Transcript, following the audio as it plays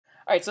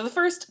All right, so the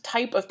first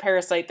type of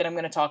parasite that I'm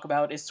going to talk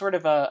about is sort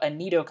of a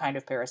nido kind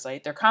of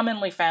parasite. They're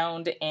commonly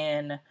found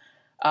in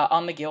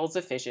on the gills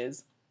of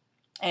fishes.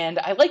 And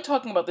I like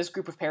talking about this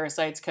group of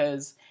parasites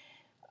because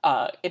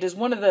it is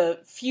one of the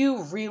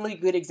few really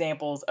good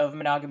examples of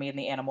monogamy in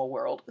the animal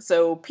world.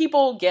 So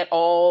people get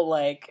all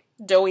like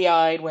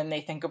doughy-eyed when they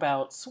think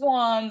about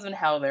swans and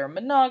how they're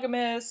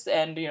monogamous,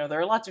 and there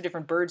are lots of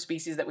different bird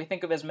species that we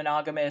think of as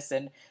monogamous,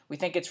 and we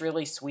think it's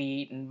really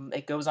sweet and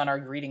it goes on our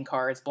greeting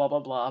cards, blah blah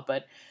blah.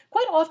 But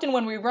quite often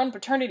when we run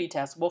paternity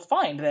tests, we'll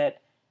find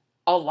that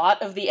a lot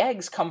of the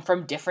eggs come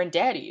from different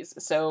daddies.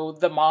 So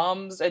the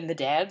moms and the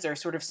dads are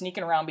sort of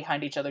sneaking around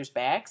behind each other's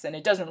backs, and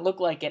it doesn't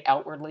look like it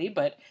outwardly,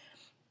 but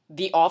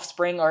the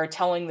offspring are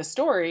telling the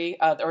story,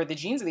 or the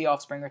genes of the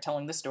offspring are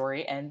telling the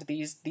story, and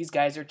these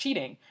guys are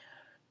cheating.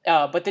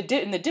 But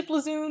in the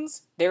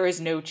diplozoons, there is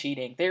no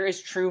cheating. There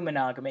is true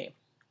monogamy.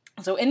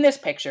 So in this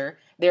picture,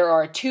 there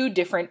are two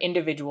different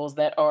individuals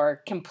that are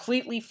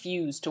completely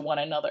fused to one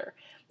another.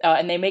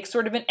 And they make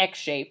sort of an X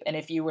shape, and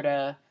if you were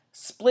to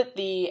split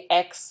the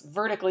X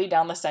vertically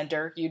down the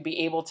center, you'd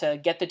be able to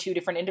get the two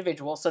different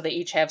individuals, so they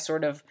each have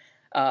sort of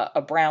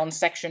a brown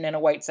section and a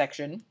white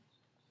section.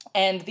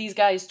 And these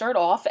guys start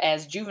off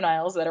as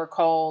juveniles that are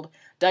called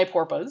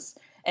diporpas.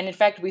 And in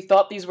fact, we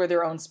thought these were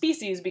their own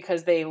species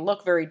because they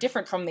look very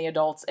different from the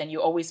adults and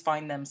you always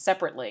find them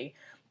separately.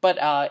 But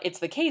it's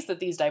the case that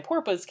these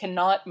diporpas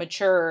cannot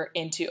mature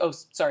into... Oh,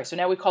 sorry. So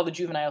now we call the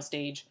juvenile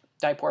stage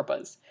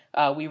diporpas.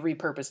 We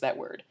repurpose that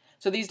word.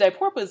 So these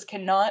diporpas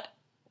cannot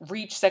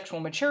reach sexual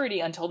maturity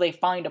until they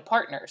find a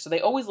partner. So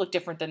they always look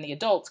different than the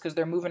adults because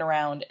they're moving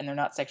around and they're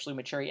not sexually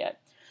mature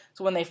yet.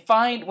 So when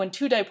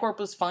two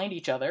diporpas find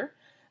each other,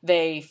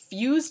 they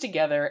fuse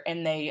together,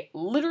 and they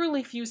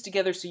literally fuse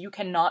together so you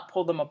cannot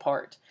pull them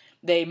apart.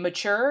 They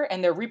mature,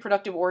 and their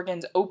reproductive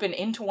organs open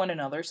into one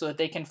another so that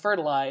they can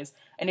fertilize,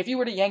 and if you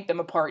were to yank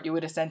them apart, you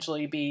would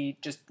essentially be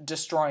just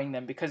destroying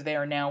them because they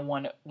are now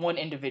one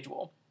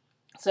individual.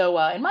 So,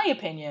 in my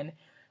opinion,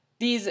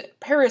 these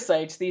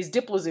parasites, these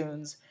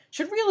diplozoons,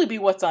 should really be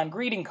what's on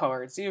greeting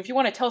cards. If you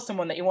want to tell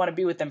someone that you want to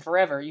be with them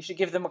forever, you should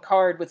give them a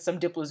card with some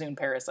diplozoon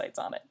parasites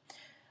on it.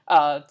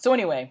 So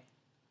anyway...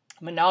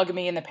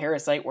 monogamy in the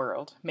parasite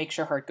world. Makes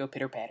your heart go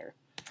pitter-patter.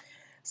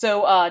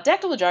 So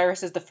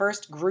Dactylogyrus is the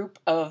first group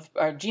of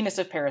genus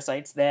of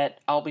parasites that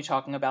I'll be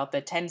talking about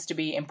that tends to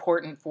be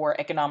important for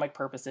economic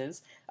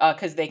purposes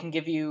because they can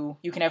you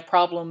can have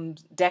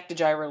problems,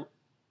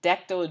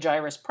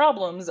 Dactylogyrus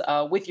problems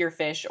with your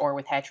fish or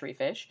with hatchery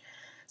fish.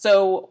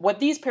 So what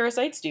these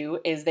parasites do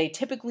is they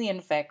typically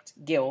infect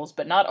gills,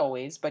 but not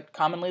always, but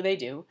commonly they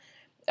do.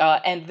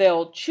 And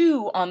they'll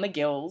chew on the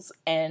gills,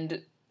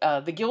 and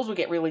the gills will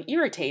get really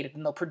irritated,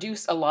 and they'll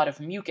produce a lot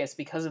of mucus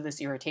because of this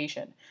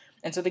irritation.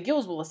 And so the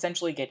gills will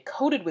essentially get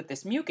coated with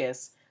this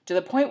mucus to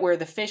the point where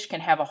the fish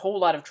can have a whole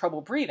lot of trouble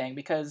breathing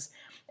because,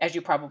 as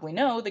you probably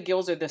know, the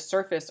gills are the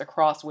surface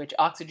across which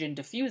oxygen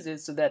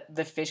diffuses so that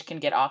the fish can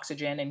get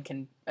oxygen and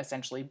can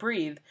essentially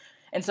breathe.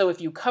 And so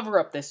if you cover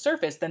up this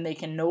surface, then they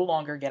can no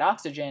longer get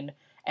oxygen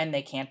and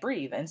they can't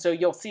breathe. And so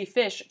you'll see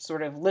fish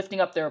sort of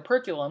lifting up their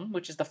operculum,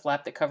 which is the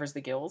flap that covers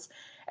the gills,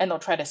 and they'll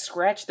try to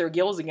scratch their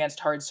gills against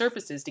hard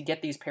surfaces to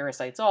get these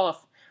parasites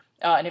off.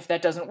 And if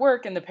that doesn't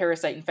work and the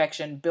parasite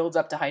infection builds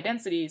up to high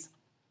densities,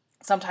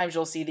 sometimes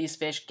you'll see these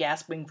fish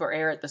gasping for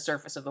air at the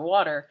surface of the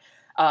water.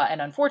 And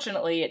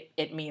unfortunately,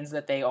 it means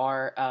that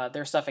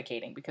they're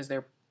suffocating because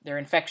their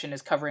infection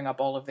is covering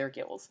up all of their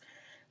gills.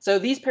 So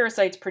these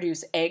parasites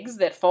produce eggs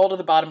that fall to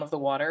the bottom of the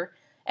water,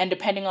 and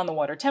depending on the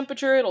water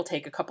temperature, it'll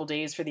take a couple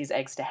days for these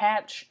eggs to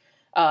hatch,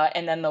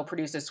 and then they'll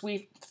produce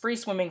a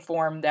free-swimming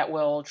form that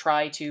will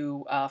try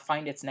to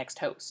find its next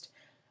host.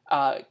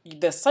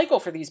 The cycle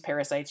for these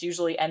parasites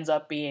usually ends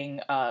up being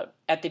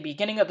at the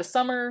beginning of the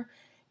summer,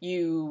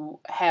 you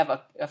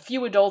have a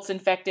few adults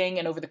infecting,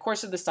 and over the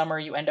course of the summer,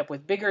 you end up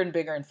with bigger and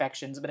bigger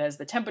infections, but as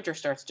the temperature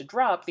starts to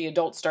drop, the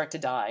adults start to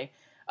die,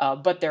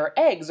 but their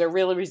eggs are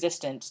really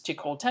resistant to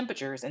cold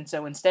temperatures, and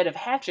so instead of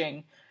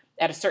hatching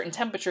at a certain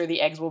temperature,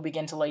 the eggs will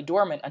begin to lay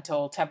dormant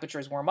until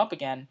temperatures warm up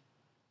again.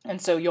 And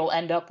so you'll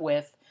end up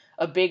with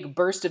a big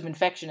burst of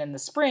infection in the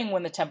spring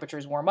when the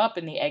temperatures warm up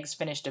and the eggs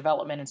finish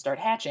development and start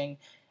hatching.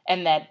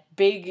 And that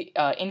big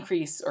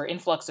increase or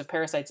influx of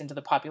parasites into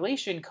the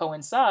population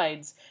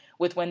coincides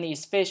with when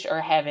these fish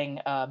are having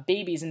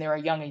babies and they're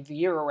young of the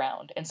year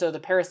around. And so the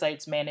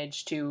parasites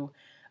manage to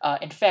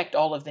infect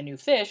all of the new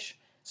fish.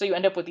 So you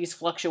end up with these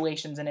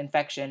fluctuations in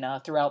infection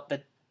throughout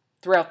the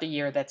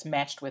year that's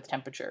matched with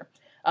temperature.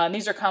 And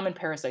these are common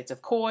parasites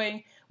of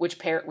koi, which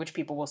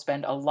people will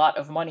spend a lot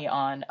of money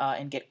on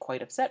and get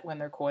quite upset when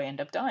their koi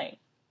end up dying.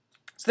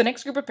 So the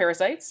next group of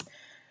parasites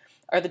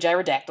are the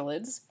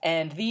gyrodactylids,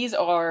 and these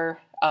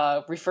are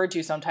referred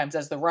to sometimes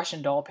as the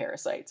Russian doll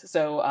parasites.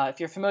 So if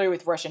you're familiar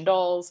with Russian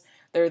dolls,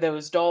 they're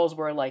those dolls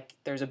where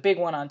there's a big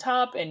one on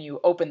top and you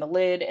open the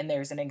lid and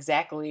there's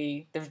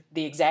the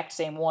exact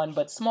same one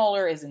but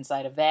smaller is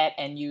inside of that,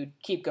 and you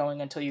keep going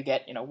until you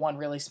get one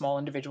really small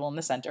individual in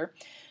the center.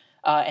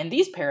 And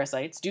these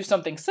parasites do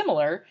something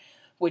similar,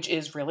 which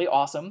is really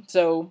awesome.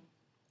 So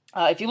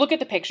if you look at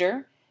the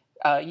picture,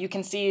 you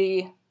can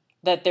see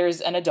that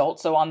there's an adult.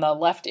 So on the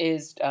left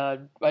is a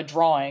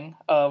drawing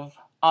of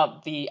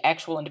the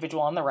actual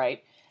individual on the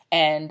right.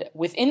 And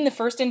within the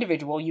first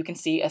individual, you can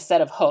see a set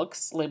of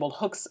hooks labeled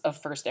hooks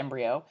of first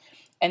embryo.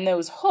 And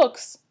those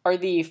hooks are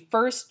the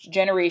first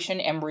generation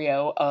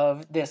embryo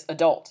of this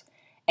adult.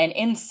 And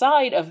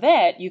inside of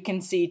that, you can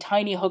see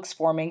tiny hooks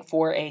forming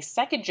for a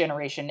second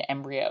generation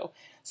embryo.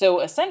 So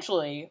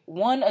essentially,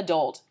 one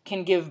adult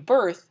can give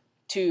birth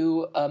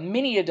to a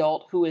mini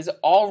adult who is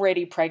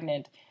already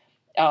pregnant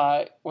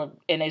and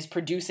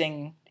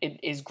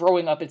is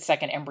growing up its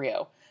second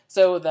embryo.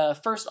 So the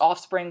first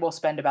offspring will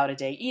spend about a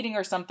day eating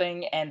or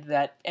something, and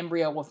that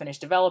embryo will finish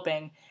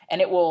developing,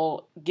 and it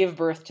will give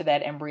birth to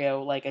that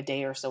embryo like a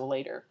day or so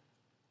later.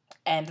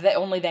 And that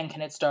only then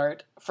can it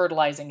start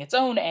fertilizing its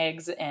own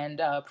eggs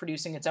and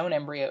producing its own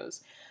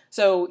embryos.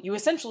 So you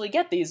essentially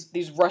get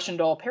these Russian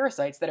doll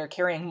parasites that are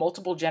carrying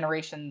multiple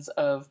generations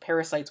of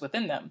parasites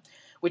within them,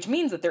 which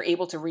means that they're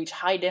able to reach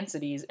high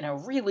densities in a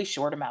really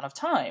short amount of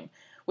time,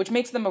 which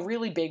makes them a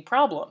really big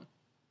problem.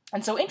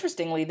 And so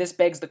interestingly, this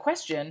begs the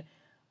question,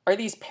 are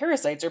these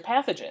parasites or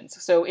pathogens?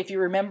 So if you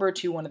remember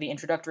to one of the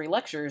introductory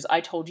lectures, I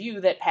told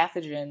you that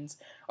pathogens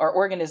are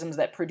organisms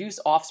that produce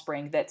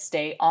offspring that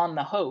stay on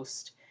the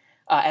host,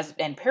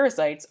 and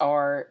parasites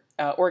are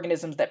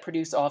organisms that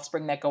produce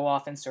offspring that go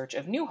off in search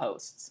of new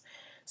hosts.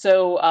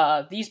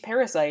 So these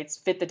parasites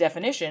fit the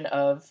definition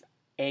of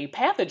a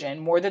pathogen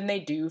more than they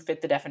do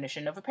fit the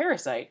definition of a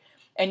parasite.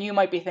 And you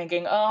might be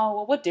thinking, oh,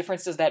 well, what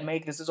difference does that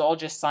make? This is all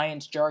just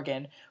science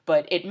jargon.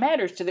 But it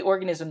matters to the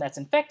organism that's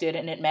infected,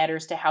 and it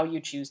matters to how you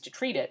choose to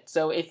treat it.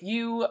 So if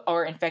you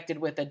are infected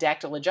with a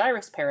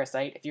dactylogyrus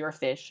parasite, if you're a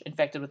fish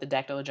infected with a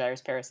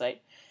dactylogyrus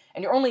parasite,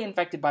 and you're only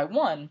infected by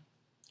one,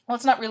 well,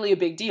 it's not really a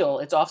big deal.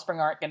 Its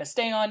offspring aren't going to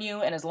stay on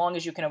you, and as long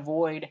as you can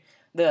avoid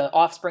the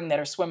offspring that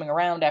are swimming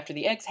around after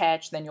the eggs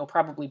hatch, then you'll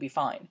probably be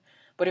fine.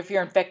 But if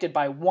you're infected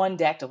by one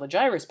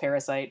dactylogyrus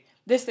parasite,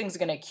 this thing's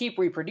going to keep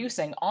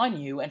reproducing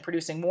on you and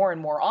producing more and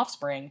more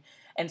offspring.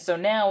 And so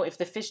now, if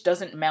the fish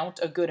doesn't mount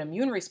a good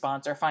immune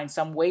response or find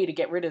some way to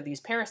get rid of these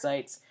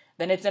parasites,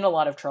 then it's in a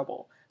lot of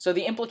trouble. So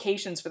the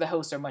implications for the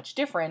host are much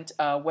different,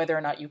 whether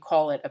or not you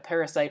call it a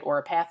parasite or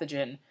a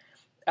pathogen.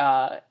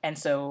 And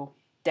so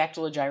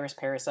dactylogyrus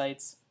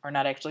parasites are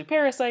not actually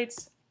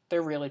parasites,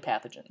 they're really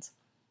pathogens.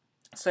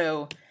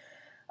 So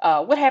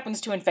what happens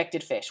to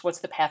infected fish? What's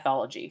the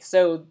pathology?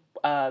 So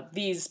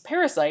these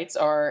parasites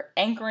are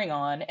anchoring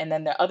on, and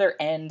then the other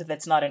end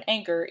that's not an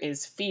anchor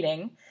is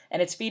feeding,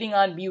 and it's feeding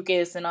on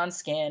mucus and on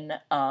skin.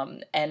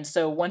 And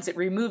so once it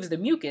removes the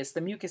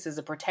mucus is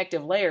a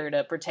protective layer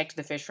to protect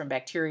the fish from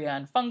bacteria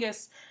and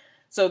fungus.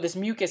 So this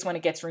mucus, when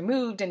it gets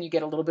removed and you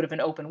get a little bit of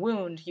an open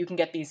wound, you can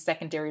get these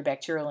secondary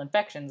bacterial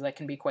infections that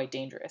can be quite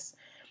dangerous.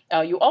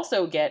 You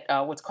also get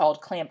what's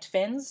called clamped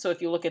fins. So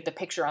if you look at the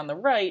picture on the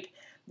right,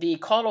 the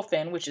caudal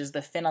fin, which is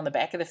the fin on the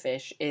back of the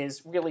fish,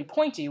 is really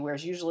pointy,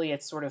 whereas usually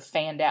it's sort of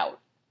fanned out.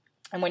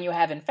 And when you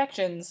have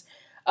infections,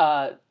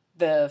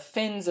 the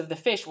fins of the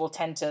fish will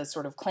tend to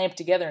sort of clamp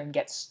together and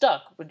get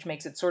stuck, which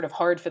makes it sort of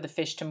hard for the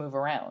fish to move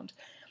around.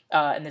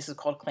 And this is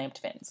called clamped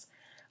fins.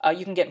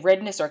 You can get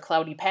redness or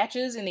cloudy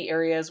patches in the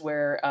areas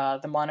where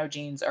the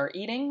monogenes are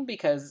eating,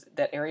 because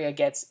that area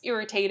gets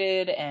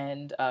irritated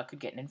and could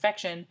get an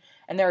infection.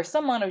 And there are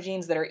some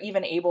monogenes that are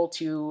even able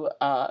to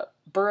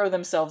burrow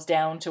themselves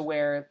down to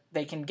where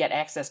they can get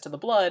access to the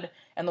blood,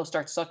 and they'll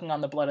start sucking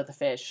on the blood of the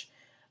fish.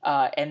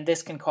 And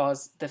this can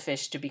cause the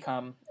fish to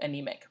become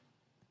anemic.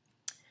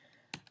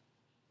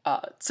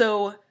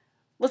 So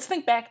let's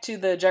think back to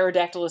the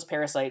gyrodactylus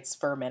parasites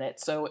for a minute.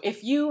 So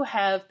if you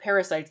have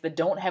parasites that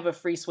don't have a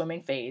free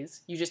swimming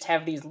phase, you just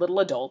have these little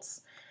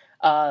adults,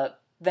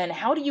 then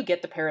how do you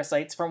get the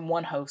parasites from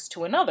one host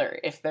to another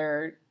if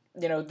they're,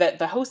 that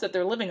the host that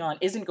they're living on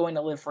isn't going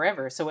to live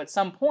forever? So at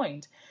some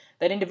point,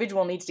 that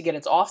individual needs to get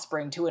its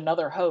offspring to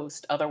another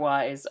host,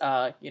 otherwise,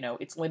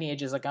 its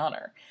lineage is a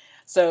goner.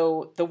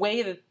 So the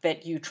way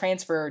that you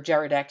transfer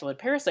gyrodactylid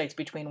parasites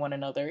between one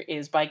another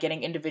is by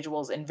getting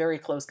individuals in very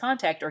close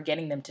contact or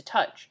getting them to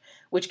touch,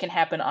 which can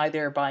happen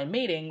either by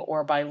mating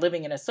or by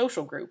living in a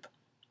social group.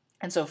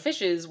 And so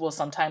fishes will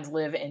sometimes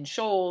live in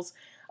shoals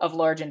of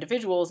large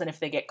individuals, and if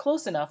they get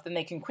close enough, then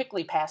they can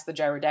quickly pass the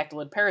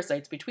gyrodactylid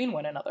parasites between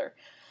one another.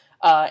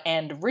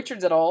 And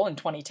Richards et al. In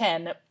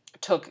 2010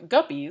 took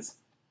guppies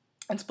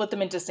and split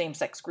them into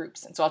same-sex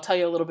groups. And so I'll tell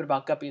you a little bit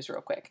about guppies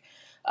real quick.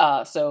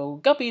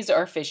 So guppies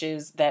are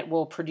fishes that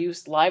will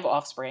produce live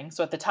offspring.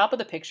 So at the top of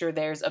the picture,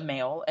 there's a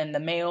male, and the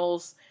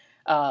male's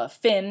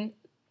fin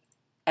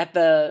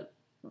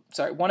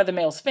one of the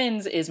male's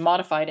fins is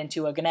modified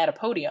into a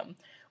gonadopodium,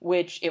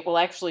 which it will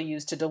actually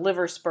use to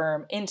deliver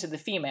sperm into the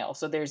female.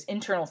 So there's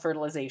internal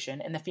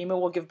fertilization, and the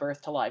female will give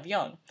birth to live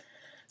young.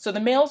 So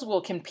the males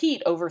will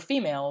compete over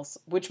females,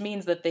 which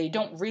means that they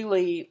don't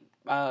really,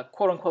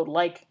 quote-unquote,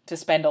 like to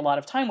spend a lot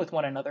of time with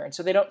one another, and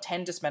so they don't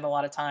tend to spend a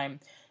lot of time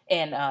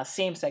in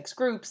same-sex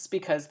groups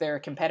because they're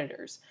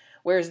competitors.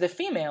 Whereas the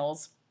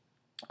females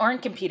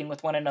aren't competing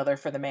with one another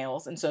for the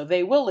males, and so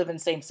they will live in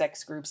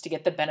same-sex groups to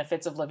get the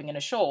benefits of living in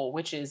a shoal,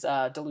 which is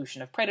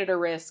dilution of predator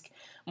risk,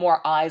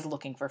 more eyes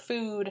looking for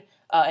food,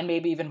 and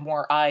maybe even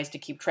more eyes to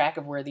keep track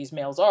of where these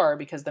males are,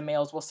 because the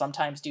males will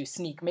sometimes do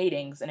sneak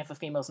matings, and if a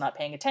female's not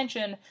paying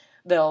attention,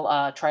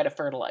 they'll try to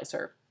fertilize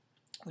her,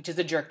 which is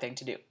a jerk thing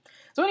to do.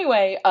 So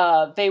anyway,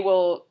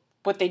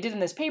 what they did in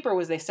this paper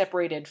was they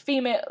separated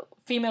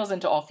females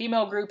into all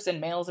female groups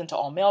and males into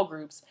all male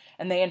groups,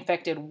 and they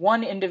infected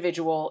one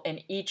individual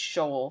in each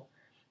shoal,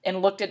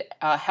 and looked at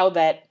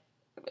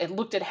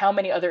how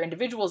many other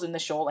individuals in the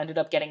shoal ended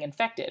up getting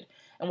infected.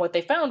 And what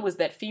they found was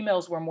that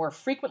females were more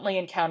frequently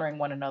encountering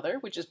one another,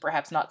 which is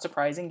perhaps not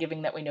surprising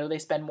given that we know they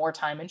spend more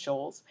time in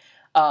shoals,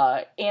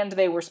 and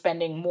they were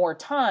spending more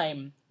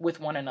time with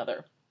one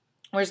another.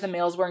 Whereas the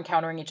males were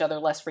encountering each other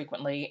less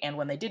frequently, and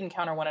when they did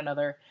encounter one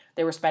another,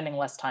 they were spending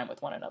less time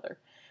with one another.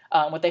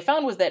 What they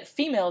found was that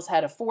females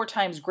had a 4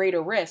 times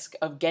greater risk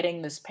of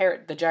getting the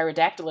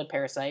gyrodactylid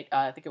parasite.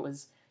 I think it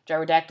was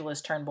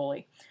Gyrodactylus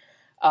turnbully.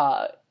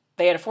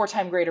 They had a 4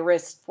 times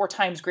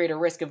greater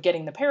risk of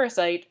getting the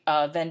parasite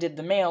than did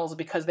the males,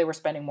 because they were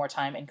spending more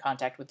time in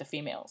contact with the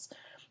females.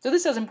 So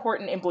this has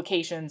important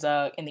implications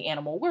in the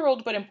animal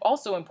world, but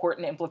also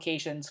important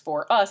implications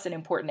for us and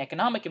important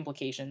economic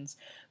implications,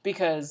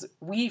 because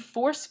we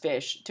force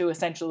fish to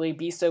essentially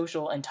be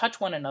social and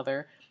touch one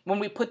another when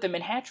we put them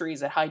in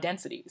hatcheries at high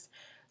densities.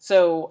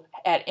 So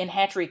in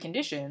hatchery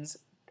conditions,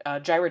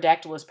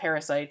 Gyrodactylus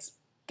parasites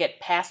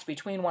get passed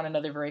between one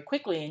another very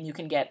quickly, and you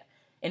can get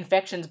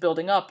infections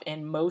building up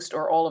in most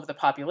or all of the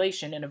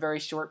population in a very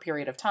short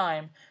period of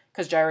time,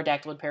 because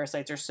gyrodactylid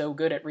parasites are so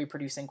good at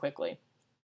reproducing quickly.